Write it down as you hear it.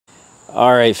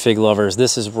All right, fig lovers,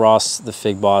 this is Ross, the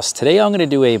Fig Boss. Today I'm gonna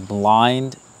do a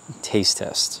blind taste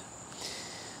test.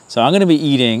 So I'm gonna be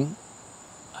eating,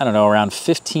 I don't know, around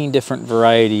 15 different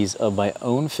varieties of my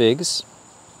own figs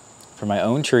from my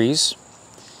own trees.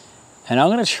 And I'm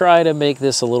gonna try to make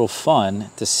this a little fun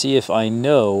to see if I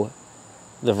know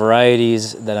the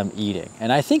varieties that I'm eating.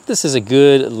 And I think this is a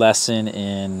good lesson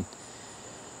in,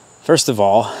 first of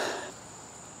all,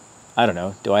 I don't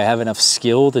know, do I have enough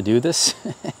skill to do this?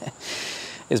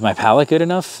 Is my palate good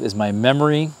enough? Is my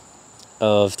memory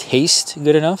of taste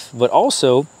good enough? But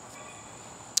also,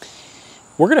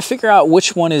 we're gonna figure out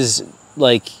which one is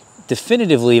like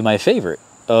definitively my favorite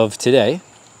of today.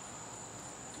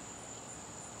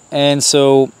 And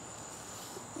so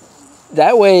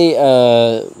that way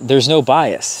there's no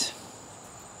bias.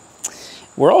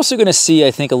 We're also gonna see,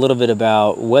 I think, a little bit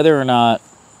about whether or not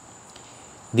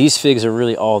these figs are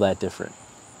really all that different.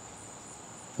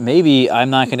 Maybe I'm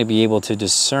not going to be able to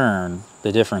discern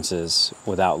the differences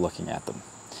without looking at them.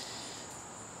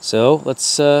 So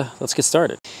let's get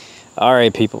started. All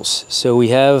right, peoples. So we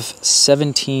have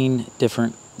 17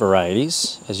 different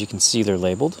varieties. As you can see, they're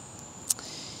labeled.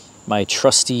 My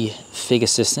trusty fig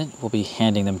assistant will be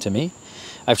handing them to me.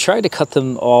 I've tried to cut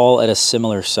them all at a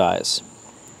similar size.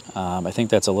 I think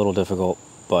that's a little difficult,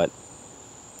 but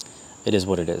it is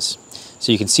what it is.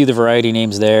 So you can see the variety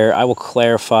names there. I will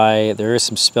clarify, there is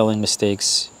some spelling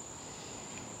mistakes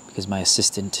because my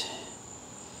assistant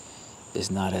is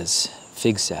not as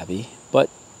fig savvy, but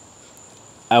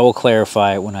I will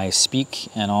clarify when I speak,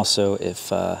 and also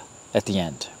if at the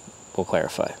end we'll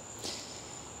clarify.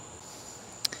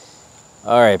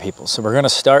 All right, people, so we're gonna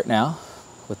start now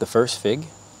with the first fig.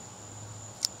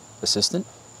 Assistant.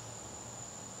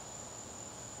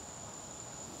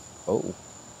 Oh.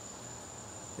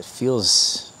 It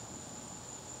feels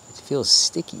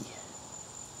sticky.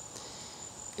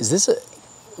 Is this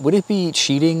would it be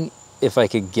cheating if I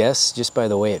could guess just by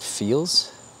the way it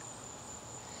feels?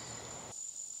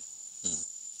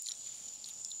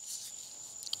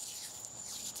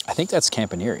 I think that's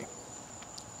Campaniere.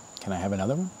 Can I have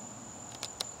another one?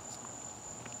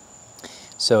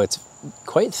 So it's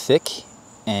quite thick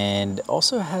and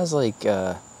also has like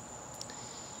a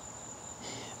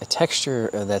texture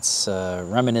that's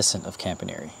reminiscent of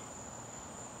Campaniere.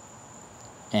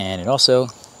 And it also,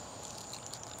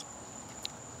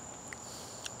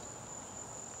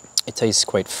 it tastes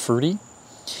quite fruity,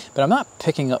 but I'm not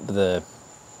picking up the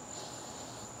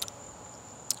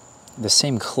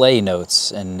same clay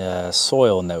notes and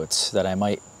soil notes that I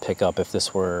might pick up if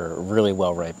this were really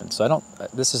well ripened. So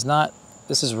this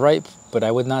is ripe, but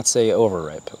I would not say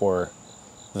overripe or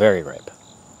very ripe.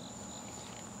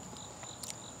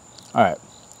 All right,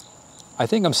 I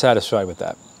think I'm satisfied with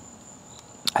that.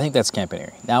 I think that's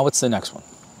Campaniere. Now what's the next one?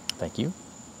 Thank you.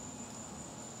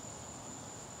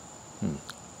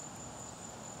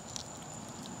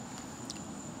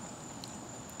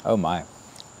 Oh my.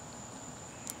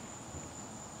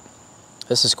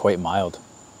 This is quite mild.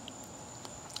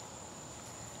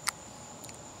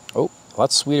 Oh, a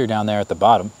lot sweeter down there at the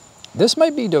bottom. This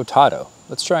might be Dotado.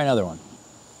 Let's try another one.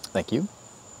 Thank you.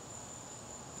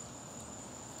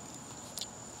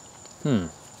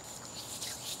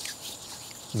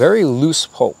 Very loose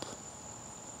pulp,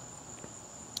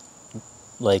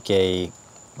 like a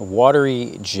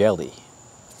watery jelly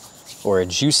or a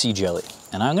juicy jelly.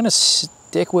 And I'm gonna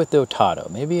stick with Dotado.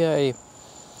 Maybe I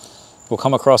will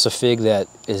come across a fig that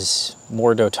is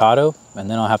more Dotado, and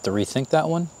then I'll have to rethink that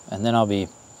one, and then I'll be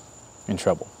in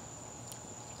trouble.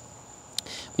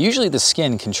 But usually the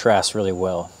skin contrasts really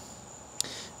well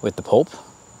with the pulp,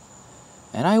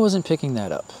 and I wasn't picking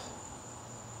that up.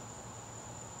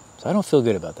 So I don't feel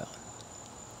good about that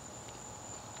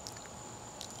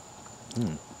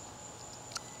one.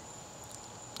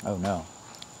 Oh no.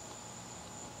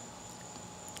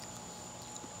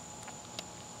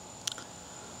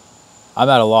 I'm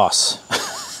at a loss.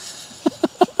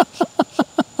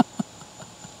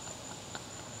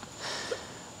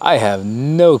 I have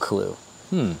no clue.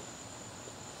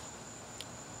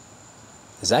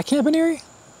 Is that Campaniere?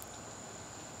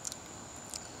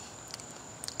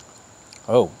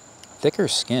 Oh. Thicker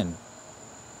skin.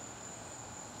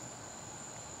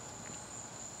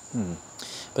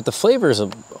 But the flavor is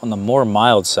on the more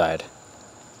mild side.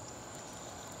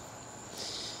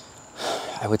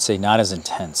 I would say not as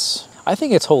intense. I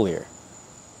think it's holier.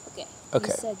 Okay.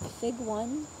 You said Fig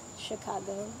 1,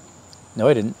 Chicago. No,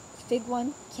 I didn't. Fig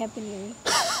 1, Campaniere.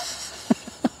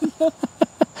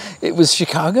 It was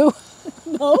Chicago?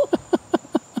 No.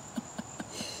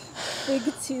 Fig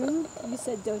 2, you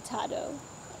said Dotado.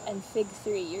 And fig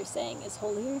 3, you're saying, is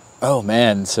holier? Oh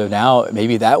man, so now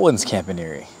maybe that one's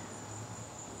Campanieri.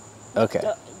 Okay.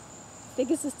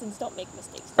 Fig assistants don't make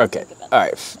mistakes. Don't Okay. think about All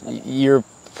that. right. Okay. You're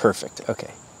perfect.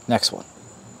 Okay. Next one.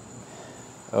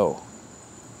 Oh.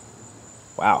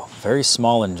 Wow. Very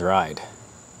small and dried.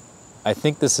 I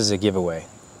think this is a giveaway.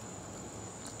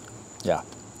 Yeah.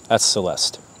 That's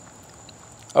Celeste.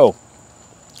 Oh.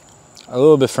 A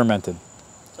little bit fermented.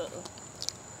 Uh-oh.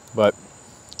 But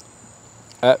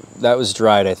that was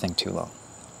dried, I think, too long.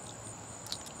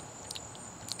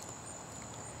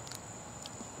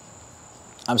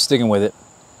 I'm sticking with it.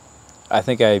 I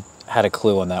think I had a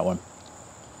clue on that one.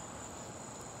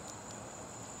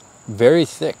 Very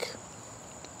thick.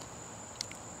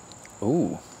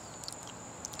 Ooh.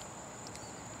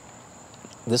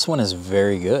 This one is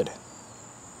very good.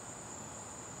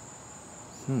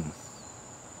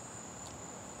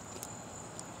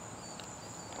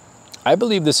 I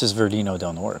believe this is Verdino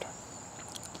del Nord.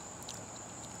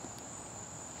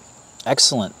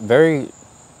 Excellent. Very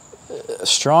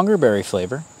stronger berry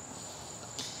flavor.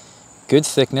 Good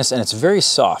thickness, and it's very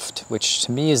soft, which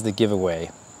to me is the giveaway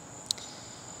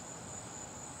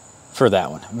for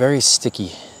that one. Very sticky,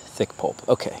 thick pulp.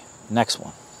 Okay, next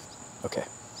one. Okay.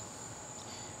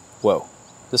 Whoa,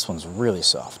 this one's really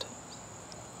soft.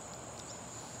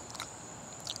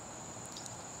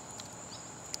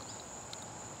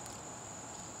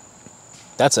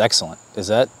 That's excellent. Is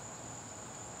that...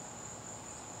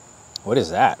 What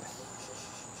is that?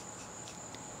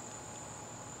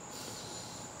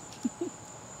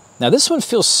 Now this one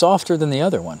feels softer than the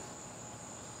other one.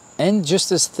 And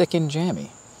just as thick and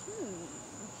jammy.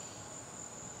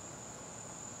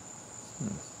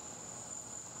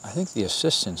 I think the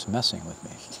assistant's messing with me.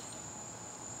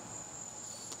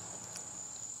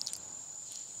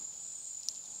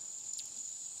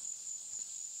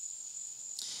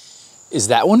 Is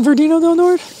that one Verdino del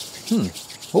Nord?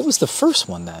 What was the first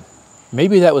one then?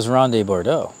 Maybe that was Ronde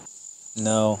Bordeaux.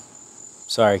 No.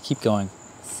 Sorry, keep going.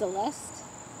 Celeste,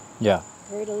 Yeah.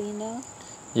 Verdolino,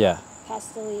 Yeah.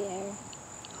 Pastelier.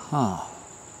 Huh.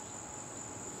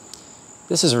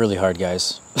 This is really hard,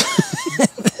 guys.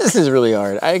 This is really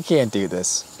hard. I can't do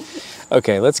this.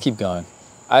 Okay, let's keep going.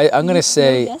 I'm gonna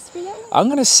say... No guess for that one? I'm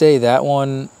gonna say that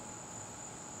one...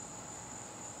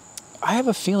 I have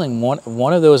a feeling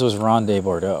one of those was Ronde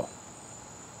Bordeaux.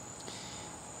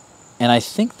 And I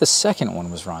think the second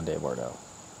one was Ronde Bordeaux.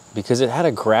 Because it had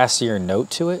a grassier note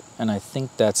to it, and I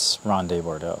think that's Ronde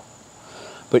Bordeaux.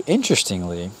 But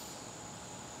interestingly,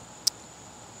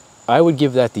 I would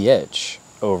give that the edge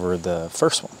over the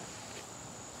first one.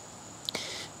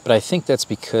 But I think that's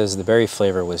because the berry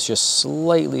flavor was just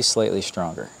slightly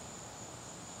stronger.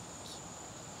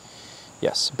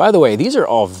 Yes. By the way, these are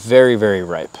all very, very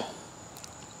ripe.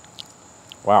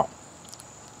 Wow.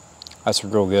 That's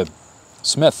real good.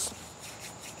 Smith.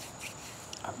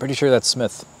 I'm pretty sure that's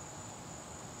Smith.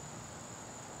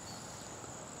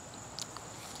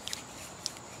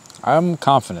 I'm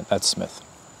confident that's Smith.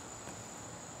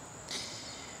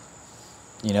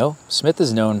 You know, Smith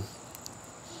is known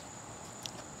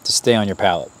to stay on your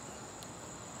palate.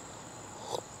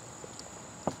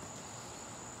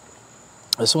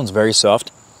 This one's very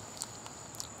soft.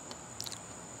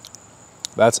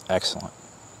 That's excellent.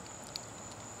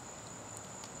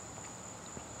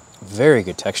 Very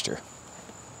good texture.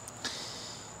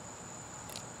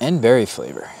 And berry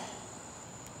flavor.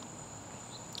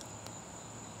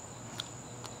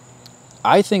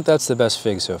 I think that's the best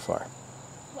fig so far.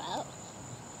 Wow.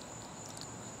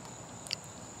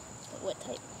 What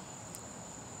type?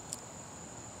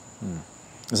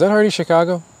 Is that Hardy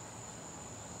Chicago?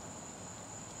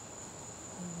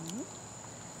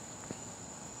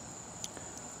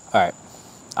 All right,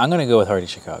 I'm gonna go with Hardy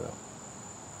Chicago.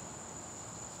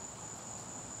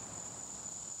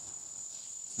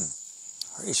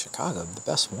 Hardy Chicago, the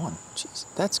best one. Jeez,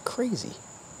 that's crazy.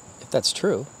 If that's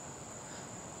true.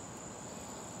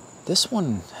 This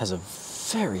one has a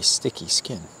very sticky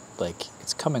skin. Like,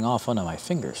 it's coming off onto my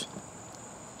fingers.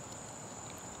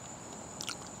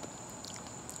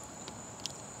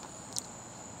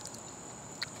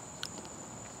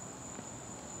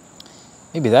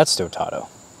 Maybe that's Dotato.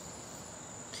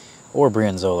 Or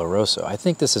Brianzola Rosso. I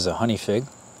think this is a honey fig.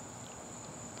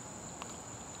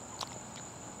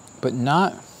 But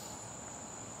not...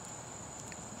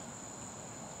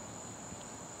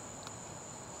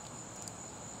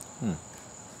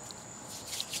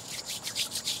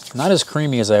 Not as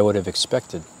creamy as I would have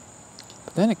expected.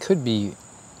 But then it could be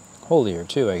holier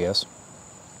too, I guess.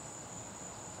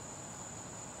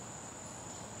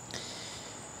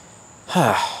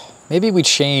 Maybe we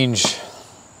change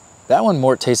That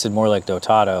one tasted more like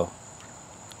Dotado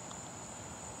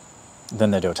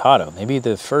than the Dotado. Maybe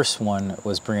the first one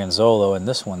was Brianzolo and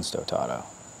this one's Dotado.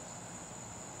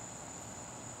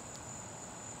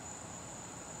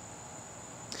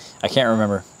 I can't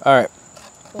remember. All right.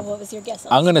 Well, what was your guess?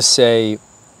 I'm going to say,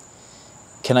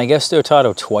 can I guess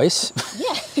Dotado twice?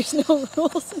 Yeah, there's no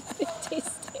rules in food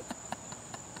tasting.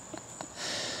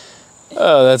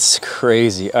 Oh, that's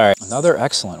crazy. All right, another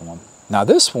excellent one. Now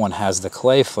this one has the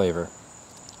clay flavor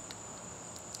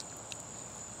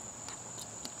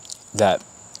that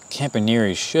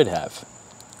Campanieri should have.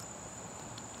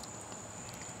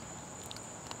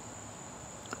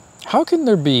 How can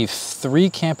there be 3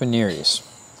 Campanieris?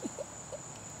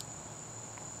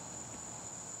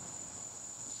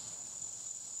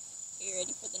 Are you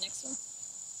ready for the next one?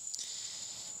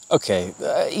 Okay,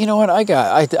 you know what?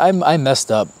 I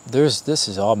messed up. This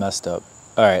is all messed up.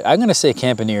 All right, I'm gonna say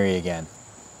Campanieri again.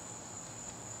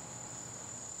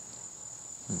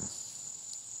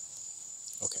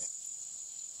 Okay.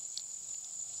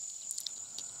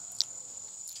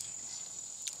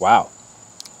 Wow.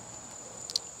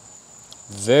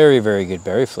 Very, very good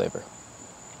berry flavor.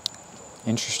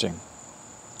 Interesting.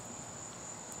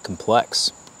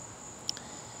 Complex.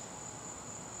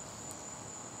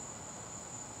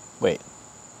 Wait,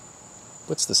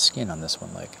 what's the skin on this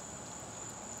one like?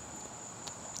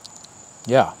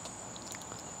 Yeah.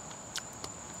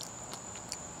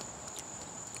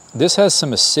 This has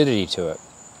some acidity to it.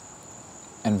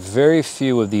 And very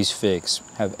few of these figs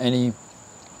have any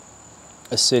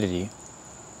acidity.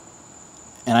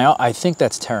 And I think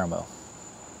that's Taramo.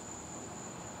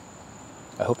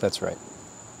 I hope that's right.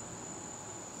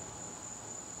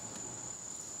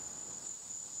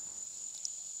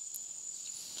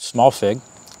 Small fig.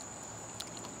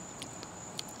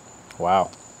 Wow.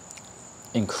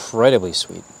 Incredibly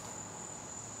sweet.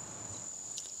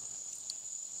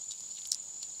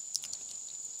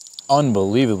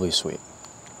 Unbelievably sweet.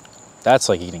 That's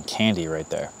like eating candy right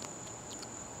there.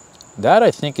 That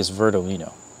I think is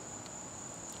Verdolino.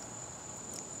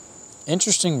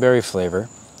 Interesting berry flavor.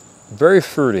 Very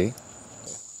fruity.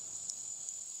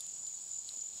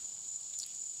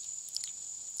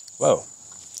 Whoa.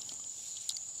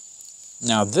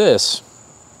 Now this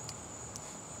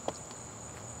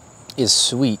is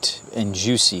sweet and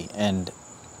juicy and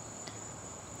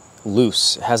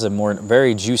loose. It has a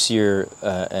very juicier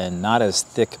and not as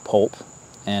thick pulp,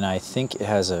 and I think it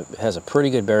has a pretty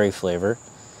good berry flavor.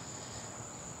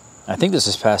 I think this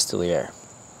is Pastelier.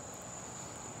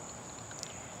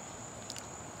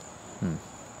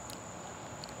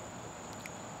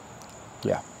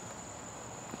 Yeah,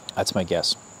 that's my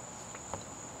guess.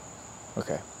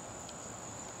 Okay.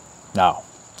 Now,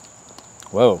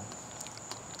 whoa,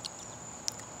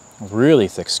 really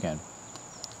thick skin.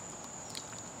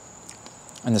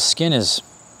 And the skin has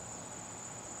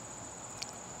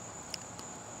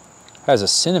a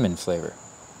cinnamon flavor.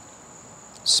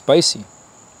 Spicy.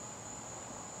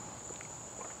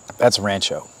 That's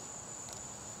Rancho.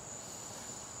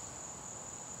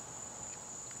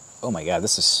 Oh my God,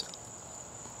 this is...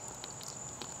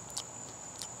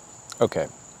 Okay.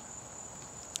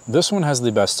 This one has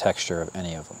the best texture of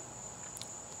any of them.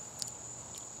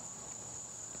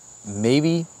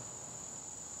 Maybe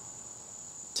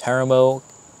Taramo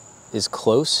is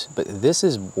close, but this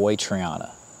is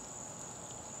Boitriana.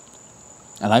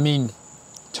 And I mean,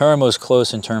 Taramo's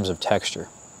close in terms of texture.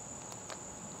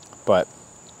 But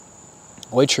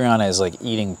Boitriana is like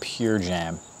eating pure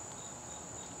jam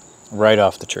right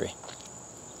off the tree.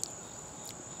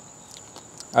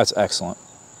 That's excellent.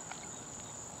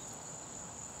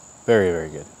 Very, very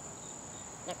good.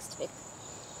 Next fig.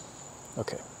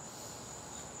 Okay.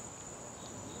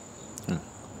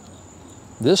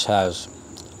 This has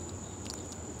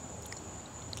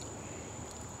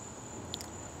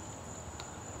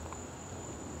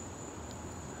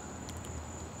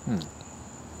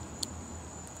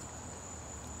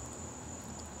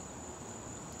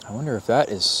I wonder if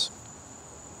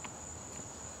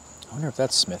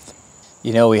that's Smith.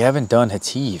 You know, we haven't done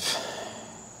Hativ.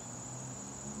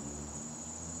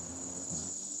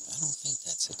 I don't think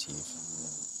that's Hativ.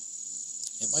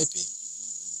 It might be.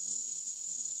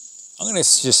 I'm gonna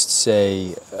just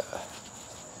say,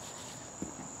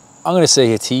 I'm gonna say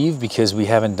Hativ because we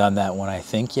haven't done that one, I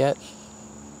think, yet.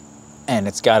 And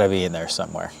it's gotta be in there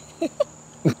somewhere.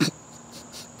 That's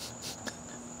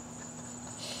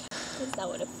not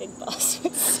what a fig boss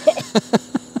would say.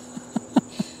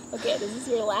 Okay, this is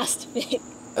your last fig.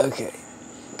 Okay,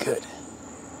 good.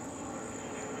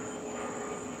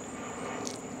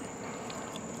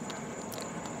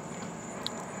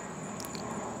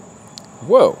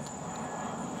 Whoa.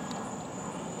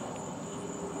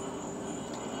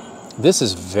 This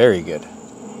is very good.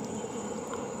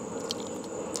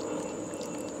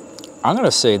 I'm going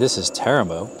to say this is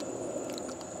Taramo.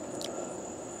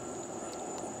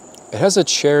 It has a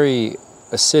cherry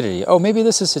acidity. Oh, maybe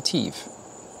this is sativa.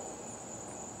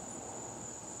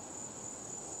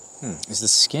 Is the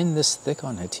skin this thick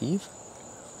on sativa?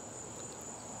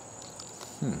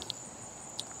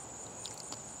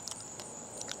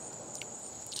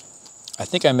 I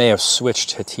think I may have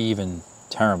switched sativa and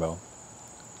Taramo.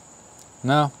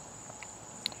 No,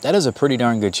 that is a pretty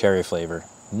darn good cherry flavor.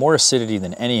 More acidity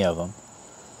than any of them.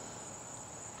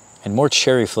 And more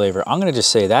cherry flavor. I'm going to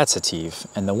just say that's sativa.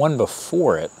 And the one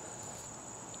before it.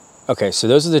 Okay, so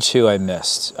those are the two I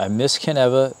missed. I missed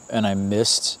Caneva and I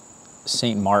missed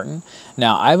St. Martin.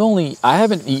 Now, I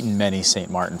haven't eaten many St.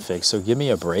 Martin figs, so give me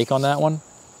a break on that one.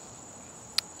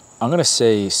 I'm going to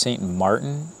say St.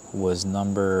 Martin was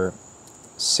number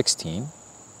 16.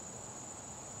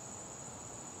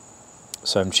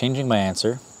 So I'm changing my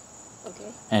answer.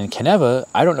 Okay. And Caneva,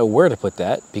 I don't know where to put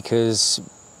that because,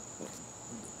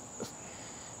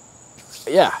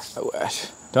 yeah, I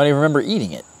don't even remember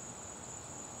eating it.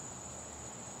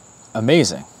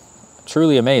 Amazing.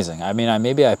 Truly amazing. I mean,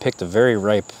 maybe I picked a very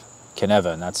ripe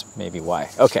Caneva, and that's maybe why.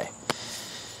 Okay.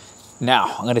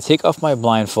 Now, I'm going to take off my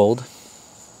blindfold,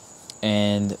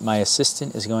 and my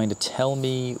assistant is going to tell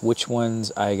me which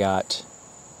ones I got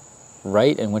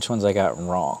right and which ones I got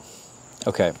wrong.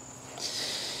 Okay.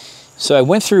 So I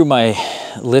went through my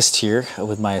list here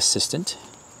with my assistant,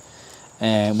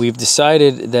 and we've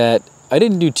decided that I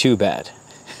didn't do too bad.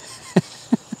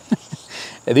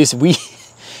 At least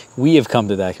we have come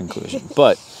to that conclusion.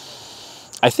 But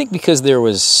I think because there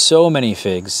was so many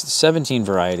figs, 17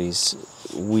 varieties,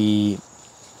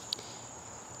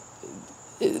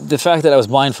 the fact that I was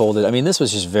blindfolded, I mean, this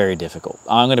was just very difficult.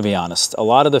 I'm going to be honest. A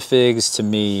lot of the figs, to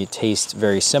me, taste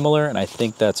very similar, and I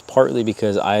think that's partly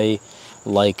because I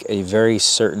like a very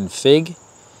certain fig.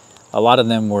 A lot of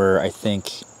them were, I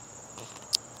think,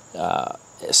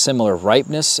 similar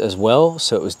ripeness as well,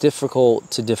 so it was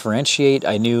difficult to differentiate.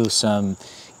 I knew some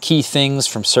key things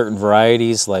from certain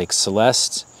varieties, like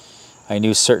Celeste. I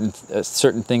knew certain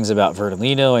things about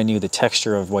Verdolino. I knew the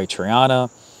texture of White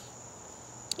Triana.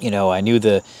 You know, I knew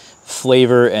the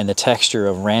flavor and the texture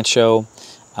of Rancho.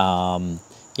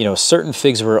 You know, certain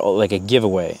figs were like a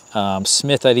giveaway.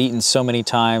 Smith I'd eaten so many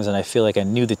times, and I feel like I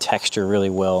knew the texture really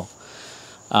well.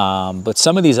 But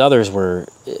some of these others were,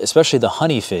 especially the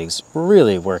honey figs,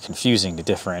 really were confusing to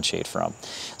differentiate from.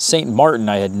 St. Martin,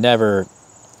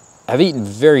 I've eaten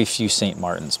very few St.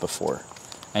 Martins before.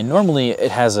 And normally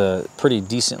it has a pretty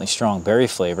decently strong berry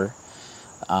flavor.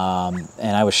 And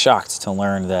I was shocked to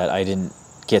learn that I didn't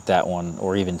get that one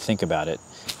or even think about it.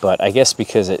 But I guess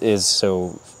because it is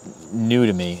so new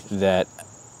to me that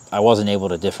I wasn't able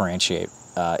to differentiate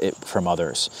it from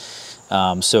others.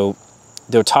 So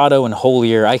Dotado and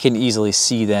Holier, I can easily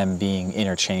see them being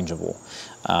interchangeable.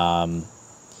 And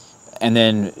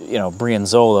then, you know,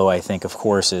 Brianzolo, I think, of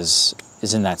course, is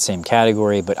in that same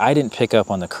category, but I didn't pick up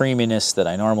on the creaminess that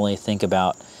I normally think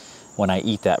about when I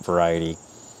eat that variety.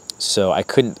 So I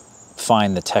couldn't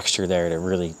find the texture there to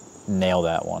really nail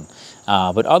that one.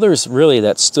 But others really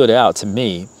that stood out to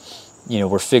me, you know,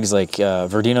 were figs like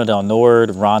Verdino del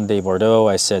Nord, Ronde de Bordeaux.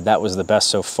 I said that was the best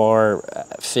so far,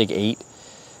 fig 8.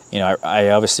 You know, I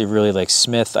obviously really like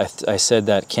Smith. I said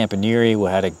that Campanieri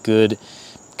had a good,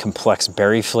 complex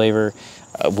berry flavor,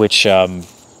 which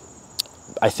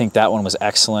I think that one was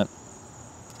excellent.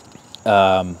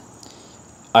 I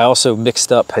also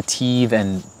mixed up Hativ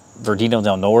and Verdino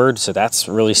del Nord, so that's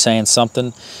really saying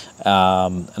something.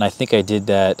 And I think I did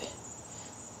that.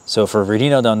 So for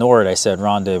Verdino del Nord, I said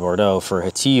Ronde de Bordeaux. For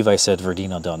Hativ, I said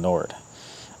Verdino del Nord.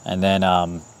 And then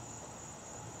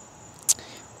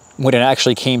when it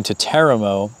actually came to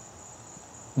Taramo,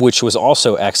 which was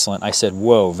also excellent, I said,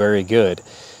 whoa, very good.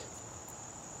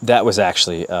 That was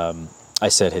actually, I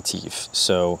said Hativ.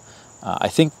 So I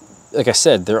think, like I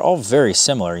said, they're all very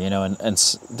similar, you know,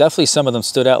 and definitely some of them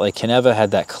stood out. Like Caneva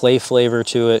had that clay flavor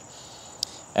to it.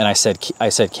 And I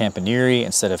said Campanieri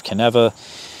instead of Caneva.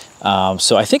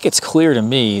 So I think it's clear to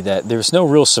me that there's no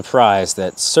real surprise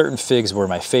that certain figs were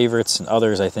my favorites and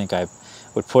others I think I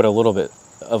would put a little bit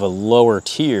of a lower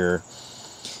tier,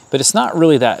 but it's not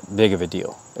really that big of a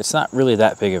deal. It's not really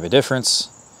that big of a difference.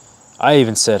 I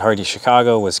even said Hardy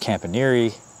Chicago was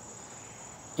Campanieri,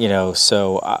 you know,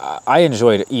 so I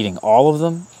enjoyed eating all of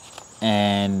them.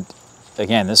 And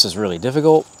again, this is really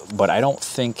difficult, but I don't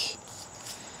think,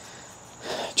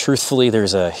 truthfully,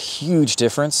 there's a huge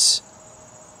difference.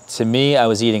 To me, I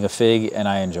was eating a fig and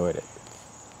I enjoyed it.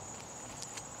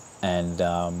 And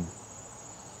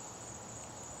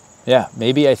yeah, Yeah,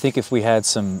 maybe I think if we had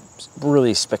some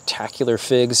really spectacular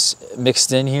figs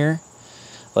mixed in here,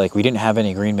 like we didn't have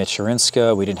any green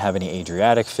Michurinska, we didn't have any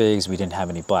Adriatic figs, we didn't have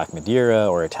any Black Madeira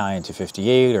or Italian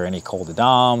 258 or any Col de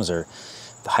Dames or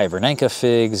the Hibernenka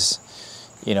figs,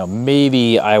 you know,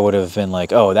 maybe I would have been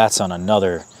like, oh, that's on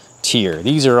another tier.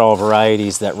 These are all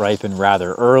varieties that ripen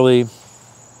rather early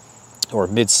or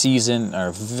mid-season,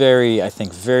 are very, I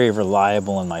think, very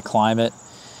reliable in my climate.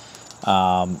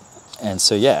 And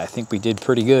so, yeah, I think we did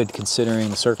pretty good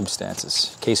considering the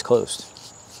circumstances. Case closed.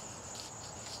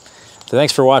 So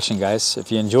thanks for watching, guys.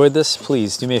 If you enjoyed this,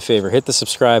 please do me a favor. Hit the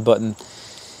subscribe button.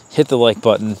 Hit the like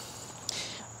button.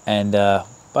 And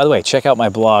by the way, check out my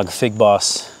blog,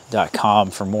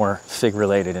 figboss.com, for more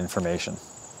fig-related information.